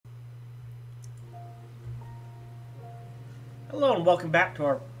Hello and welcome back to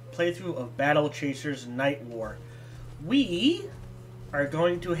our playthrough of Battle Chasers Nightwar. We are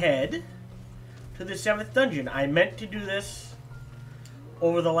going to head to the 7th dungeon. I meant to do this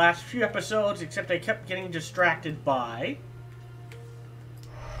over the last few episodes, except I kept getting distracted by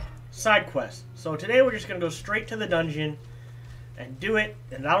side quests. So today we're just going to go straight to the dungeon and do it,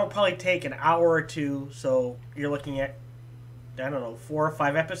 and that'll probably take an hour or two, so you're looking at, I don't know, 4 or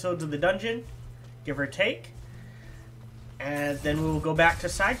 5 episodes of the dungeon, give or take. And then we will go back to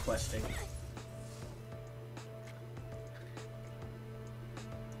side questing.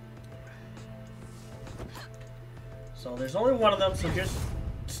 So there's only one of them, so just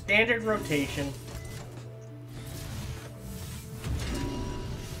standard rotation.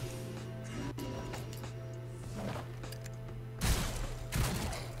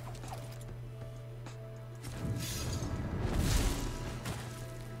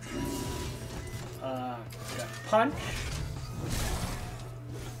 Got punch.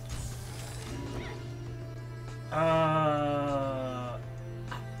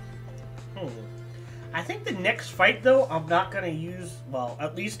 I think the next fight, though, I'm not going to use, well,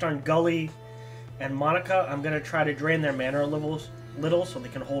 at least on Gully and Monika, I'm going to try to drain their mana levels little so they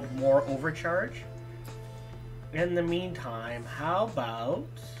can hold more overcharge. In the meantime, how about...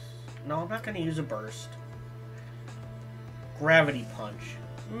 No, I'm not going to use a burst. Gravity punch.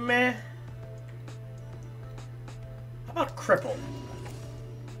 Meh. How about cripple?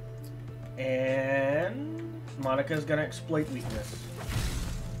 And Monika's going to exploit weakness.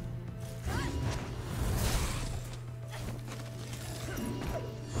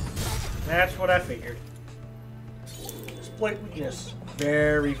 That's what I figured. Exploit weakness.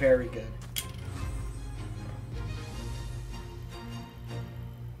 Very, very good.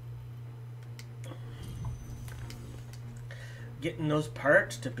 Getting those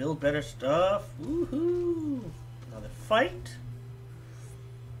parts to build better stuff. Woohoo! Another fight.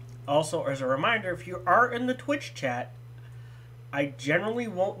 Also, as a reminder, if you are in the Twitch chat, I generally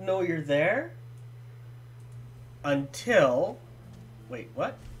won't know you're there until... Wait,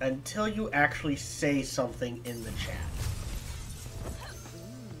 what? Until you actually say something in the chat.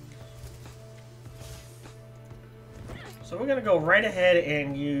 So we're going to go right ahead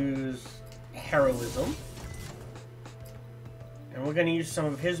and use Heroism. And we're going to use some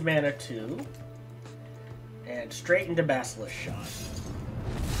of his mana too. And straight into Basilisk Shot.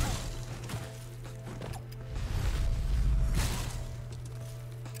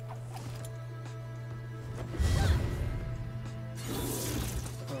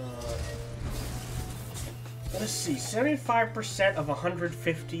 Let's see, 75% of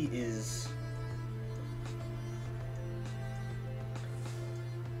 150 is...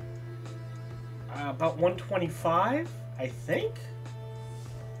 about 125, I think?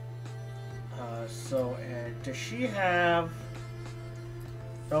 And does she have...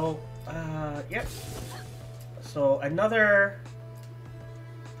 Oh, yep. So, another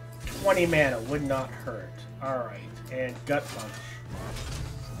 20 mana would not hurt. Alright, and Gut Punch.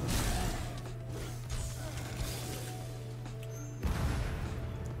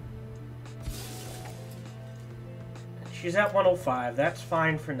 She's at 105. That's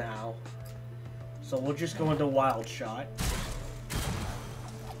fine for now. So we'll just go into Wild Shot.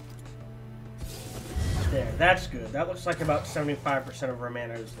 There, that's good. That looks like about 75% of her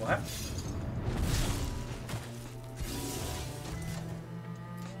mana is left.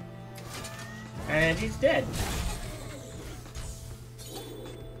 And he's dead.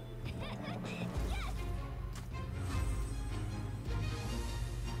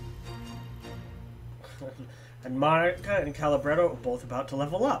 And Monika and Callibretto are both about to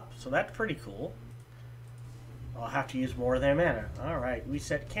level up, so that's pretty cool. I'll have to use more of their mana. Alright, we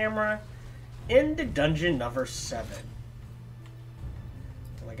set camera into dungeon number 7.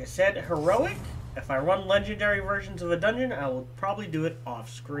 Like I said, heroic. If I run legendary versions of a dungeon, I will probably do it off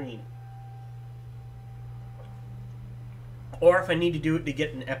screen. Or if I need to do it to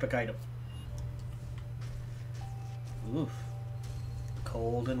get an epic item. Oof.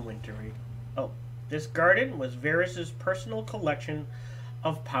 Cold and wintry. Oh. This garden was Varys' personal collection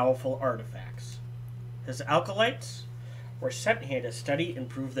of powerful artifacts. His acolytes were sent here to study and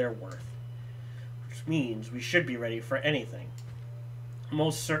prove their worth. Which means we should be ready for anything.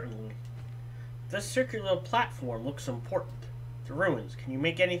 Most certainly. This circular platform looks important. The ruins, can you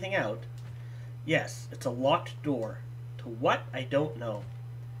make anything out? Yes, it's a locked door. To what? I don't know.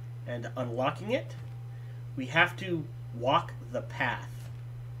 And unlocking it? We have to walk the path.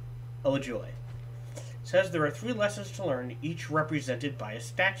 Oh joy. Says there are 3 lessons to learn, each represented by a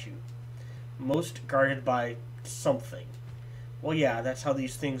statue. Most guarded by something. Well, yeah, that's how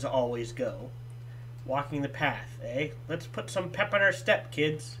these things always go. Walking the path, eh? Let's put some pep in our step,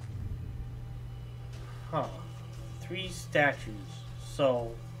 kids. Huh. 3 statues.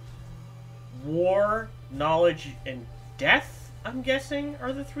 So, war, knowledge, and death, I'm guessing,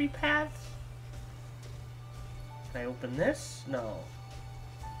 are the 3 paths? Can I open this? No.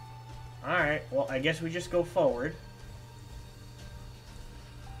 Alright, well, I guess we just go forward.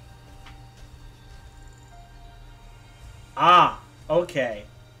 Ah, okay.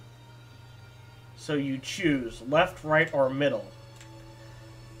 So you choose left, right, or middle.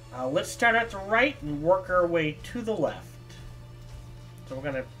 Let's start at the right and work our way to the left. So we're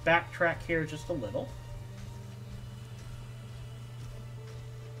going to backtrack here just a little.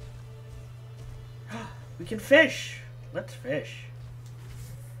 We can fish. Let's fish.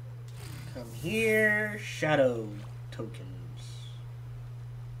 Come here. Shadow tokens.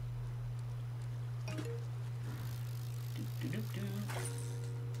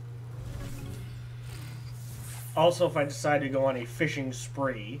 Also, if I decide to go on a fishing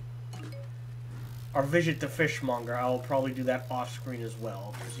spree, or visit the fishmonger, I'll probably do that off screen as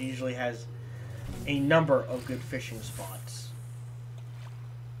well, because he usually has a number of good fishing spots.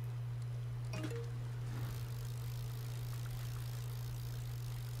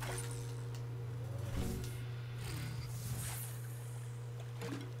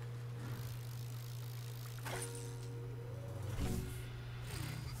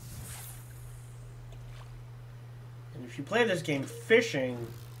 If you play this game, fishing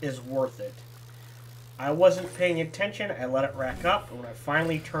is worth it. I wasn't paying attention, I let it rack up, and when I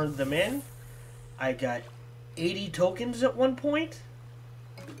finally turned them in, I got 80 tokens at one point.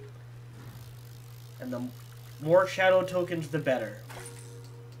 And the more shadow tokens, the better.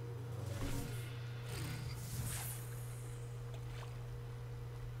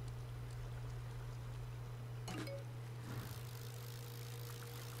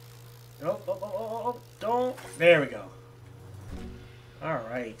 Oh, don't. There we go.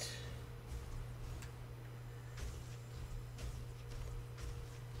 Alright.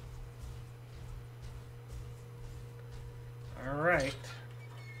 Alright.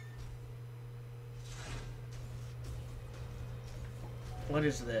 What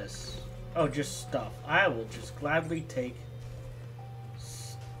is this? Oh, just stuff. I will just gladly take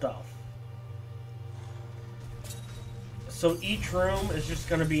stuff. So each room is just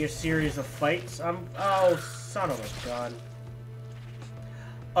going to be a series of fights. Oh, son of a gun.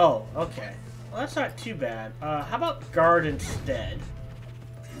 Oh, okay. Well, that's not too bad. How about guard instead?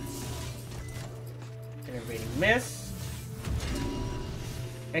 Intervening mist.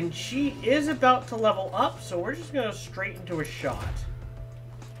 And she is about to level up, so we're just going to go straight into a shot.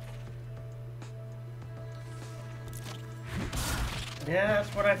 Yeah,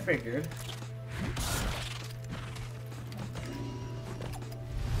 that's what I figured.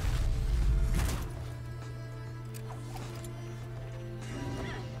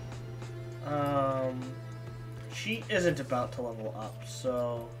 She isn't about to level up,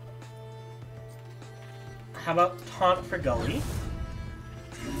 so... How about Taunt for Gully?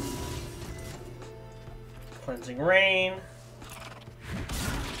 Cleansing Rain.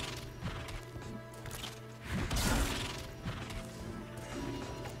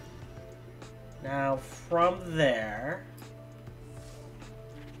 Now, from there...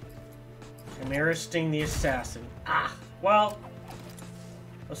 Chimera Sting the Assassin. Ah! Well...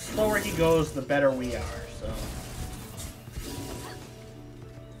 The slower he goes, the better we are, so...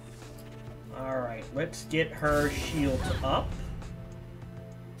 Alright, let's get her shields up.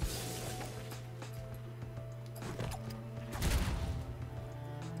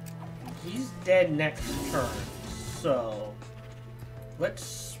 He's dead next turn, so... Let's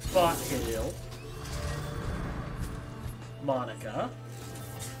spot heal Monika.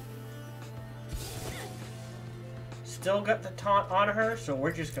 Still got the taunt on her, so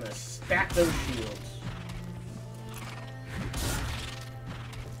we're just gonna stack those shields.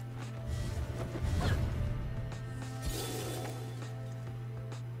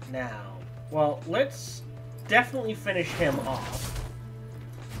 Now, well, let's definitely finish him off.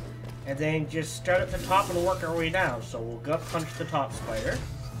 And then just start at the top and work our way down. So we'll gut punch the top spider.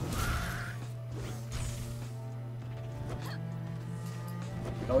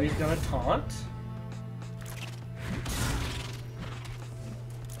 Oh, he's gonna taunt.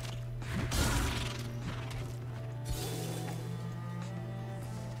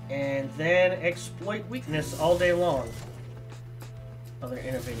 And then exploit weakness all day long. Other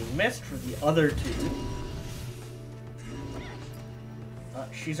intervening mist for the other two.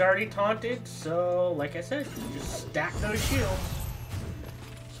 She's already taunted, so like I said, just stack those shields.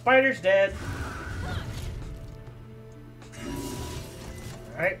 Spider's dead.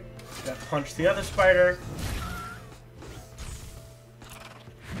 Alright, Got punch the other spider.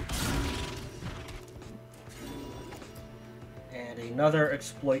 And another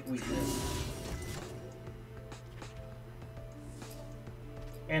exploit weakness.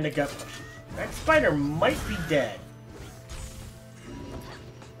 And a gut punch. That spider might be dead.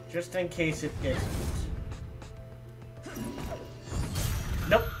 Just in case it isn't.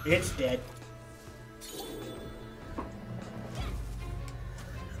 Nope, it's dead.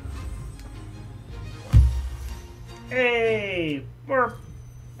 Hey! More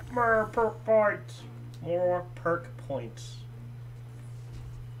perk points. More perk points.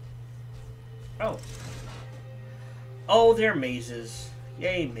 Oh. Oh, they're mazes.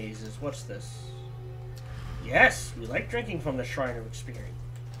 Yay, mazes. What's this? Yes, we like drinking from the Shrine of Experience.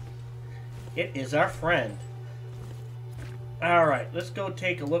 It is our friend. Alright, let's go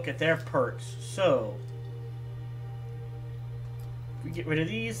take a look at their perks. So, if we get rid of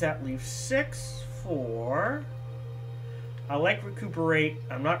these, that leaves 6 for... I like Recuperate.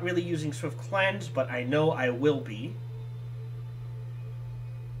 I'm not really using Swift Cleanse, but I know I will be.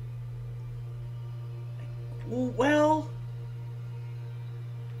 Well...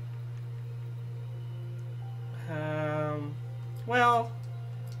 well...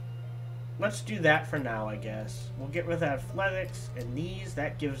 let's do that for now, I guess. We'll get rid of Athletics, and these,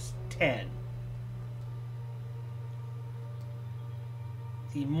 that gives 10.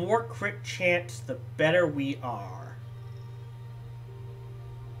 The more crit chance, the better we are.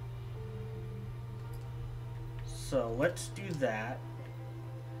 So let's do that.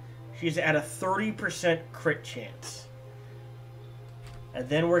 She's at a 30% crit chance. And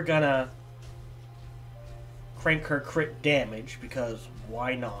then we're gonna crank her crit damage, because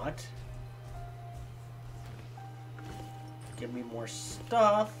why not? Give me more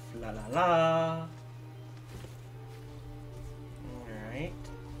stuff. La la la. Alright.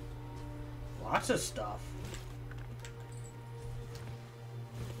 Lots of stuff.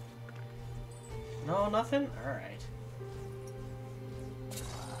 No, nothing? Alright.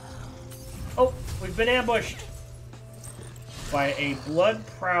 Oh, we've been ambushed by a blood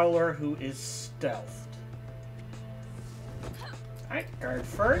prowler who is stealthed. Alright, guard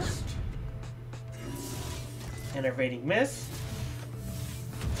first. Enervating Mist.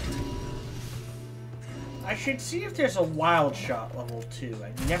 I should see if there's a wild shot level 2.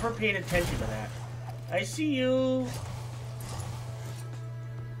 I never paid attention to that. I see you.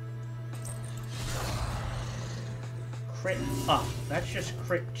 Crit up. That's just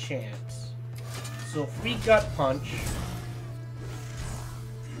crit chance. So if we gut punch,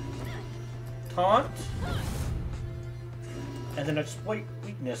 taunt, and then exploit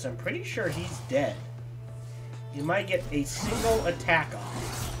weakness, I'm pretty sure he's dead. You might get a single attack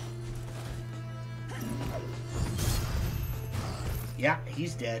off. Yeah,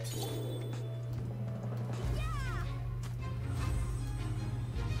 he's dead.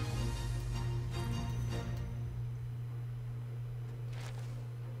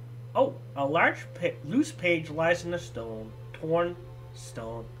 Oh, a large loose page lies in the torn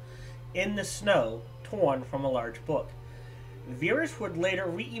stone, in the snow, torn from a large book. Virus would later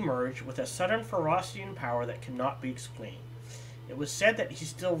re-emerge with a sudden ferocity and power that cannot be explained. It was said that he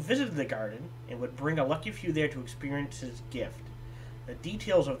still visited the garden and would bring a lucky few there to experience his gift. The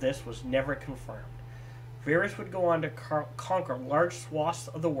details of this was never confirmed. Virus would go on to conquer large swaths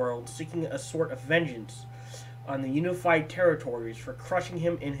of the world, seeking a sort of vengeance on the unified territories for crushing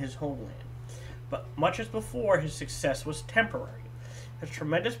him in his homeland. But much as before, his success was temporary. His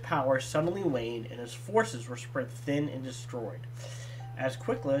tremendous power suddenly waned, and his forces were spread thin and destroyed. As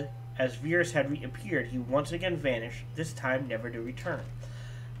quickly as Virus had reappeared, he once again vanished, this time never to return.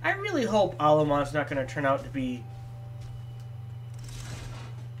 I really hope Alumon's not going to turn out to be...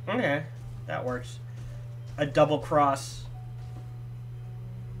 Okay, that works. A double cross.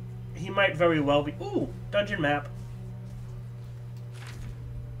 He might very well be... Ooh, dungeon map.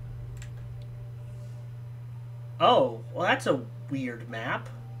 Oh, well that's a weird map.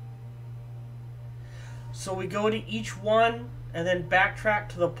 So we go to each one and then backtrack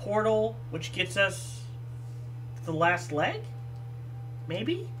to the portal, which gets us to the last leg?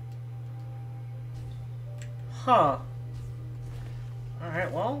 Maybe? Huh.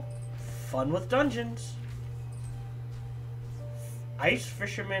 Alright, well, fun with dungeons. Ice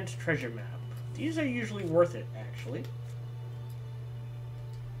Fisherman's Treasure Map. These are usually worth it, actually.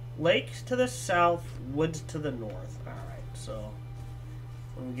 Lakes to the south, woods to the north. Alright, so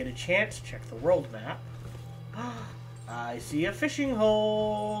when we get a chance, check the world map. I see a fishing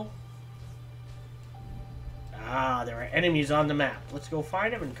hole. Ah, there are enemies on the map. Let's go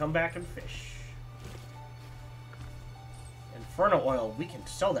find them and come back and fish. And Inferno oil. We can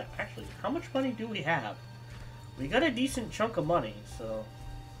sell that. Actually, how much money do we have? We got a decent chunk of money, so...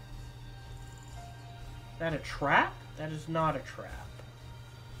 Is that a trap? That is not a trap.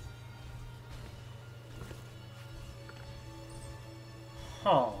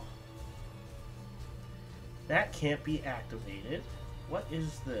 Huh. That can't be activated. What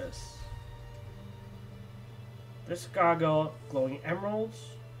is this? This gargoyle, glowing emeralds.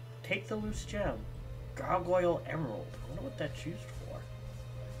 Take the loose gem. Gargoyle emerald. I wonder what that's used for.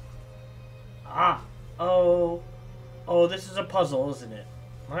 Ah. Oh. Oh, this is a puzzle, isn't it?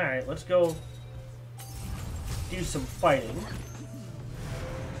 Alright, let's go do some fighting.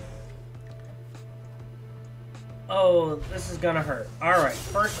 Oh, this is gonna hurt. Alright,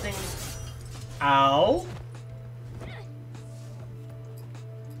 first things... Ow.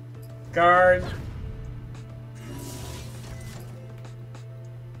 Guard.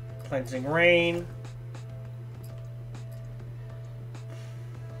 Cleansing Rain.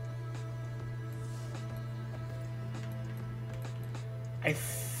 I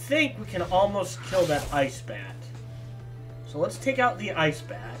think we can almost kill that ice bat. So let's take out the ice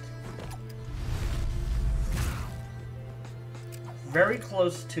bat. Very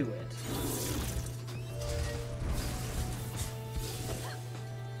close to it.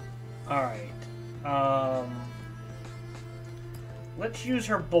 Alright. Let's use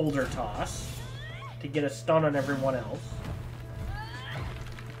her boulder toss to get a stun on everyone else.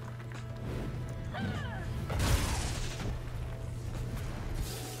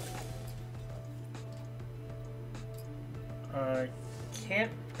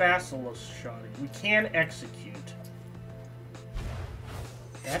 Can't Basilisk shot it. We can execute.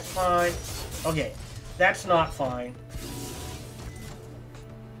 That's fine. Okay, that's not fine.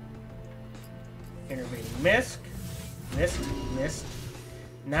 Intervening Mist. Mist.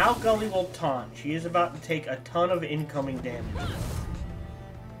 Now Gully will taunt. She is about to take a ton of incoming damage.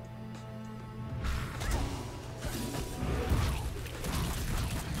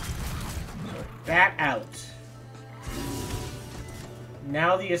 Bat out.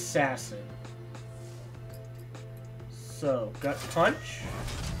 Now the assassin. So, gut punch.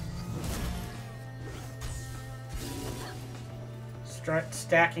 Start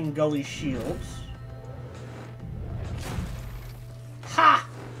stacking Gully shields. Ha!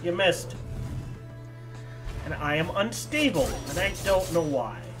 You missed. And I am unstable, and I don't know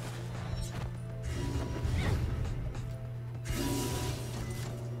why.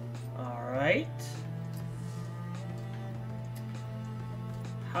 Alright.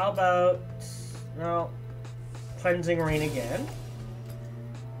 How about... No. Cleansing Rain again.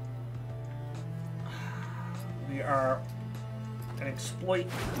 We are a point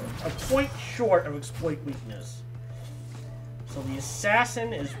short of exploit weakness. So the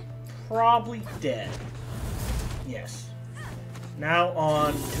assassin is probably dead. Yes. Now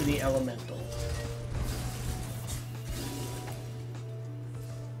on to the elemental.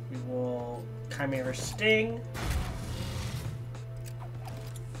 We will Chimera Sting.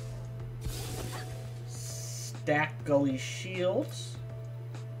 Stack Gully's shields.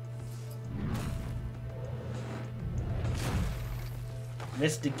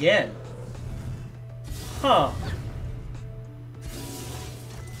 Missed again. Huh.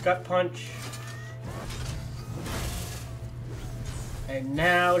 Gut punch. And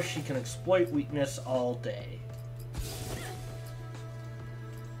now she can exploit weakness all day.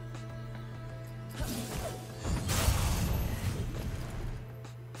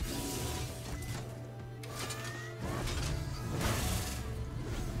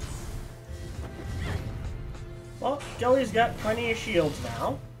 Well, Gully's got plenty of shields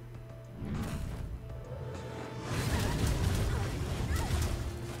now.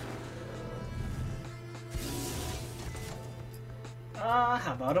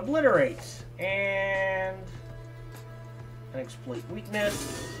 How about Obliterate? And exploit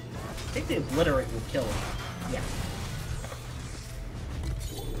weakness. I think the Obliterate will kill him. Yeah.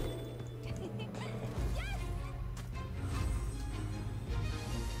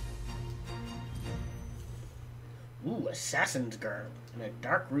 Ooh, Assassin's Garb and a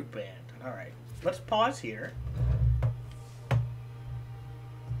Dark Root Band. Alright, let's pause here.